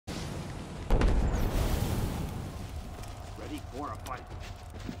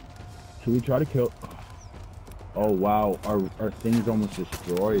Should we try to kill? Oh wow, our thing's almost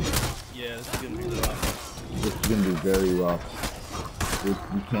destroyed. Yeah, this is gonna be rough. This is gonna be very rough. We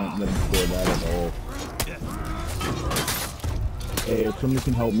can't let him score that at all. Hey, if somebody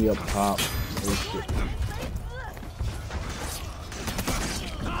can help me up top. Oh shit.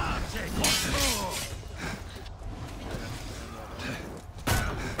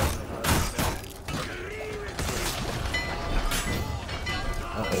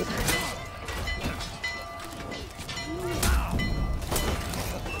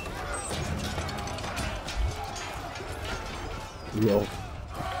 Yo.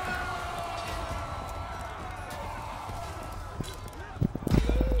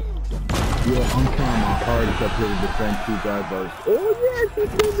 Yo, I'm trying my hardest up here to defend two guy bars. Oh yes,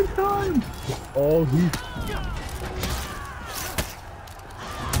 he's saving time! Oh, he's...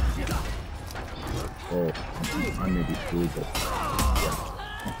 Oh, I may be screwed, but...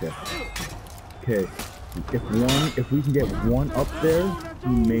 Yeah. Okay. Okay. If we can get one up there, he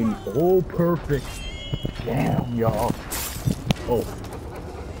may... Oh, perfect! Damn, y'all. Oh.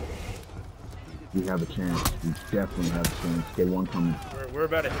 We have a chance. We definitely have a chance. Get one coming. We're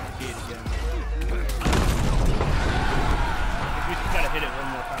about to hit the gate again. I think we just gotta hit it one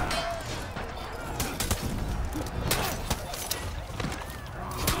more time.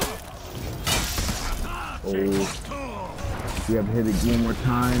 Oh. We have to hit it one more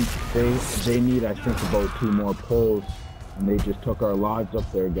time. They need, I think, about 2 more pulls. And they just took our lives up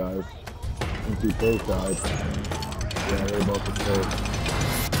there, guys. I think we both died. Yeah, they're about to kill.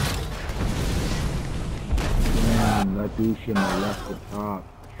 Damn, that douche in my left the top.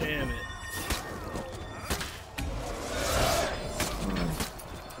 Damn it.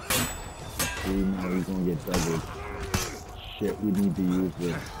 See, now he's gonna get doubled. Shit, we need to use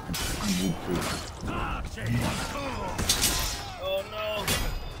this. I need to. Oh no!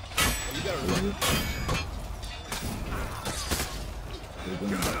 You gotta run. We're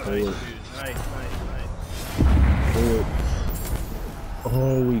gonna Nice.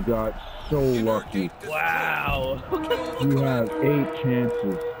 Oh, we got so lucky. Wow. You have 8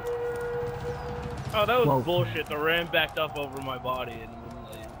 chances. Oh, that was bullshit. The ram backed up over my body and wouldn't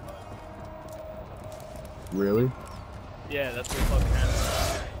let you. Really? Yeah, that's what fucking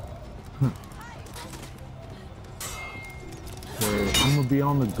happened. Okay, I'm gonna be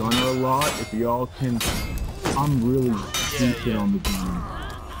on the gunner a lot. If y'all can, I'm really decent on the gunner.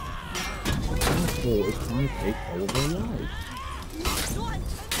 Oh, it's trying to take all of our lives.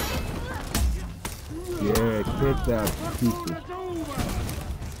 Yeah, kick that pieces.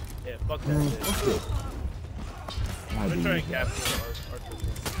 Yeah, fuck that shit. Fuck it. I'm gonna try and capture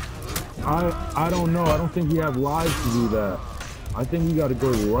our I don't know. I don't think we have lives to do that. I think we gotta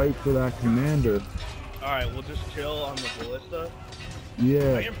go right for that commander. Alright, we'll just chill on the ballista.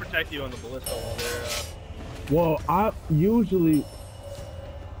 Yeah. I can protect you on the ballista while they're Well, I usually...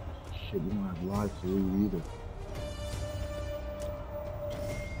 Shit, we don't have lives to leave either.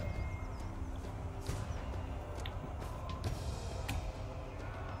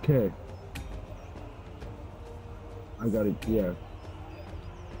 Okay. I got it, yeah.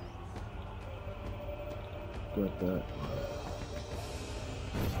 Got that.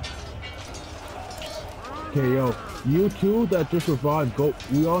 Okay, yo, you two that just revived, go.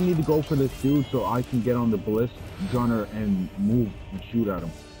 We all need to go for this dude so I can get on the ballista gunner and move and shoot at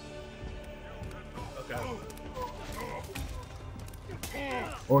him. okay.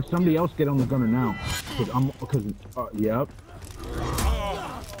 Or somebody else get on the gunner now, yep.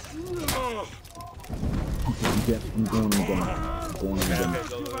 Okay, I'm going on the gunner. I'm going on the gunner. Okay,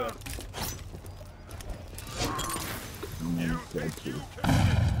 go. Someone's dead too.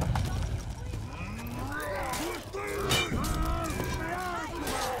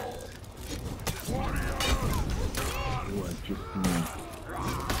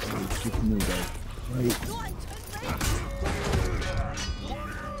 Just move that. Right.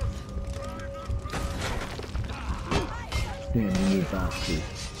 Damn, you need back too.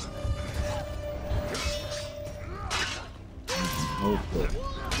 Hopeful.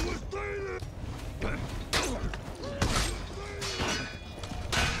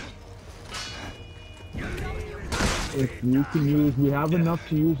 If you can use, we have enough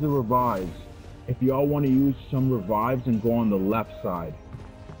to use the revives. If y'all want to use some revives and go on the left side.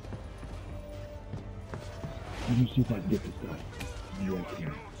 Let me see if I can get this guy. Maybe I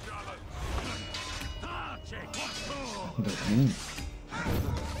can. I think I can.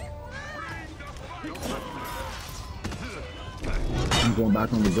 I'm going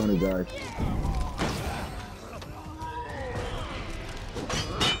back on the gunner, guys.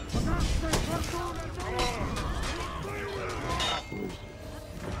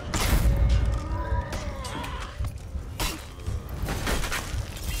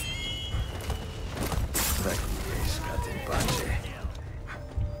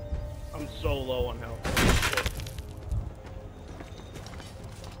 low on health.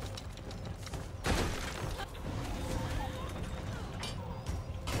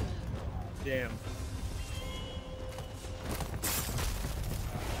 Damn.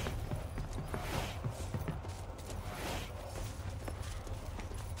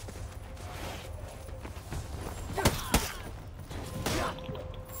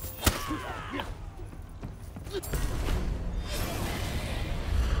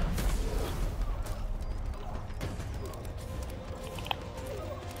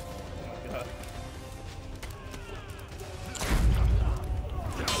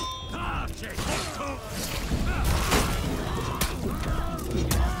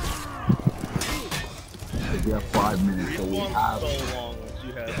 We have 5 minutes, so we have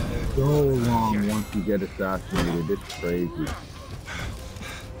so long once you get assassinated. It's crazy.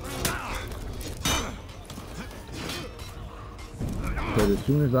 Because as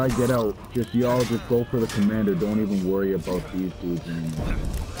soon as I get out, y'all just go for the commander. Don't even worry about these dudes anymore.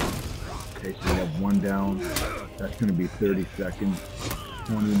 Okay, so we have 1 down. That's gonna be 30 seconds.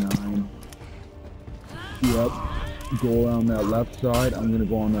 29. Yep. Go around that left side. I'm gonna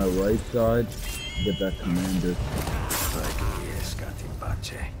go on that right side. Get that commander.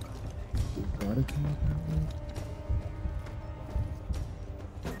 Got it.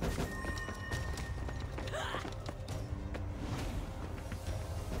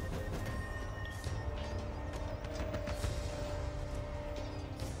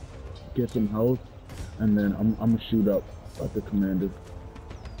 Get some health, and then I'm gonna shoot up at the commander.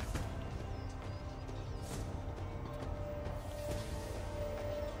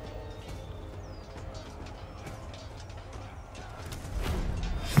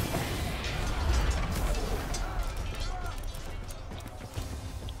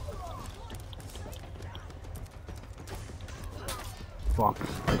 Fuck,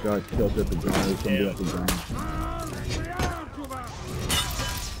 I got killed at the ground. There's somebody at the ground.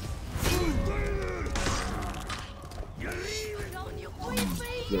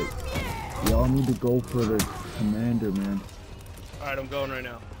 Y'all need to go for the commander, man. Alright, I'm going right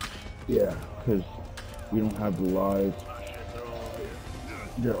now. Yeah, because we don't have the lives. Oh,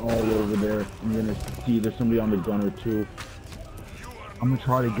 shit, They're all over there. I'm gonna see there's somebody on the gunner too. I'm gonna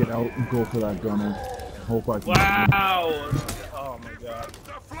try to get out and go for that gunner. Hope I can. Wow! Oh my god.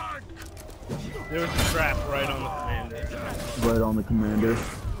 There was a trap right on the commander. Right on the commander.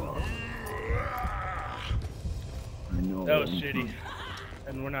 I know. That was shitty.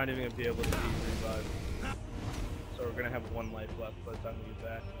 And we're not even gonna be able to revive. So we're gonna have 1 life left by the time we get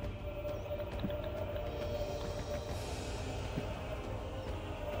back.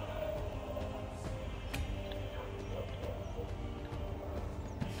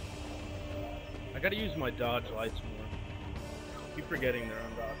 I gotta use my dodge lights more. Keep forgetting they're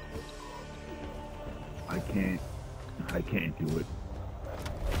undodgeable. I can't do it.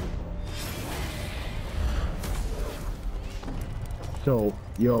 So,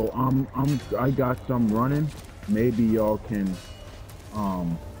 yo, I got some running. Maybe y'all can,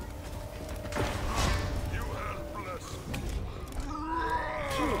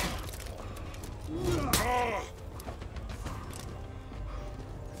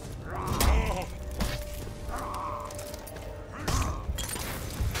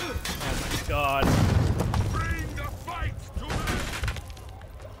 God. Bring the fight to me.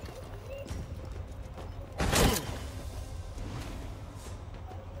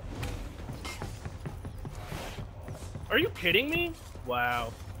 Are you kidding me?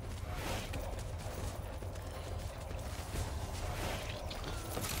 Wow.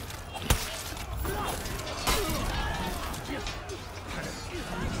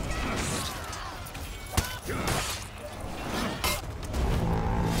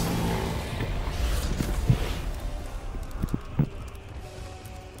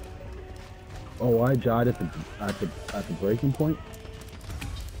 oh, I died at the breaking point.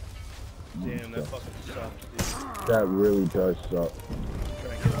 Damn, that fucking sucks, dude. That really does suck.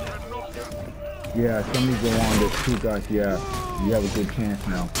 Yeah, somebody go on. There's 2 guys. Yeah, you have a good chance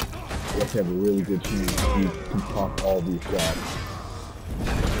now. You have to have a really good chance. You can pop all these shots.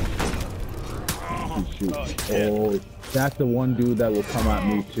 Shoot. Oh, that's the one dude that will come at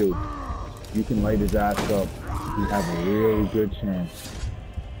me too. You can light his ass up. You have a really good chance.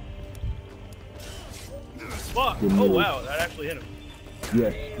 Fuck! Oh wow, that actually hit him.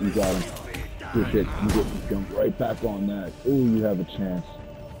 Yes, you got him. Good shit. You get to jump right back on that. Oh, you have a chance.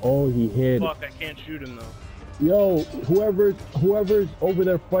 Oh, he hit. Fuck, I can't shoot him though. Yo, whoever's over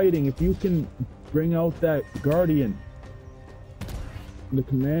there fighting, if you can bring out that guardian, the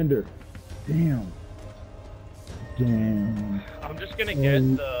commander. Damn. I'm just gonna get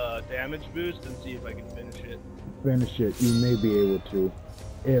the damage boost and see if I can finish it. Finish it. You may be able to.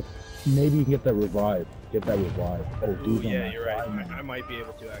 If maybe you can get that revive. Get that revive. Oh, Ooh, dude, yeah, you're right. I might be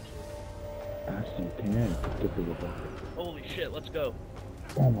able to actually. Actually, you can get the revive. Holy shit, let's go.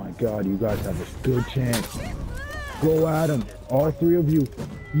 Oh my God, you guys have a good chance. Go at him, all three of you.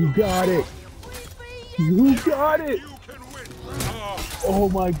 You got it. You got it. You can win. Oh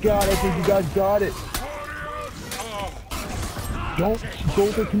my God, I think you guys got it. Don't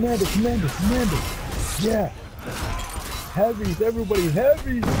go to commander. Yeah. Heavies, everybody,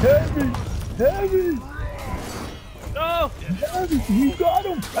 heavies. No! Heavies, you got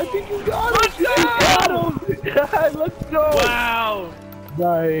him. I think you got him. Let's You got him. Let's go. Wow!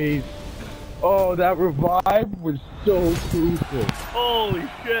 Nice. Oh, that revive was so crucial. Holy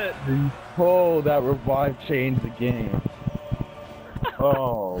shit! Oh, that revive changed the game.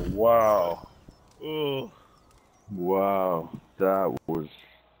 Oh, wow. Ooh. Wow. That was...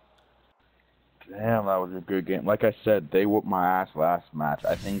 Damn, that was a good game. Like I said, they whooped my ass last match.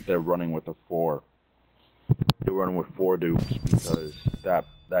 I think they're running with a 4. They're running with 4 dupes because that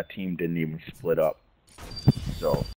team didn't even split up. So...